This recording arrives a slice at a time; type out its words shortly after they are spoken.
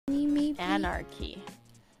maybe. Anarchy.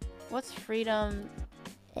 What's freedom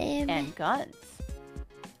and guns?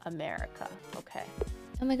 America. Okay.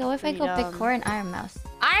 Oh my god, what if I go Freedom. Pecora and Iron Mouse?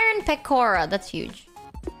 Iron Pecora, that's huge.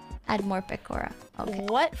 Add more Pecora. Okay.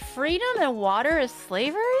 What? Freedom and water is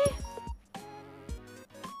slavery?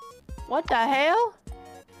 What the hell?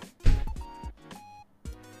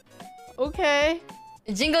 Okay.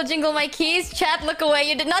 Jingle jingle my keys. Chat, look away.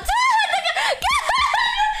 You did not.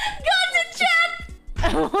 Go to chat.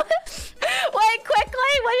 Wait,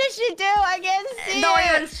 quickly! What did she do? I can't see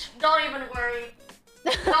it. Don't even worry.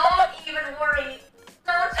 Don't even worry.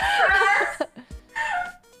 Don't stress.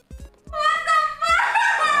 What the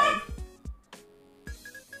fuck?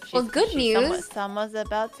 Well, good news. Someone's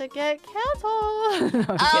about to get canceled.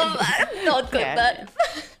 No, Don't click that.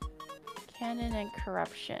 Canon and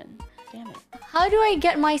corruption. Damn it. How do I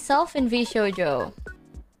get myself in VShojo?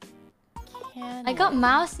 Canon. I got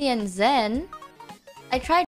Mousy and Zen. I tried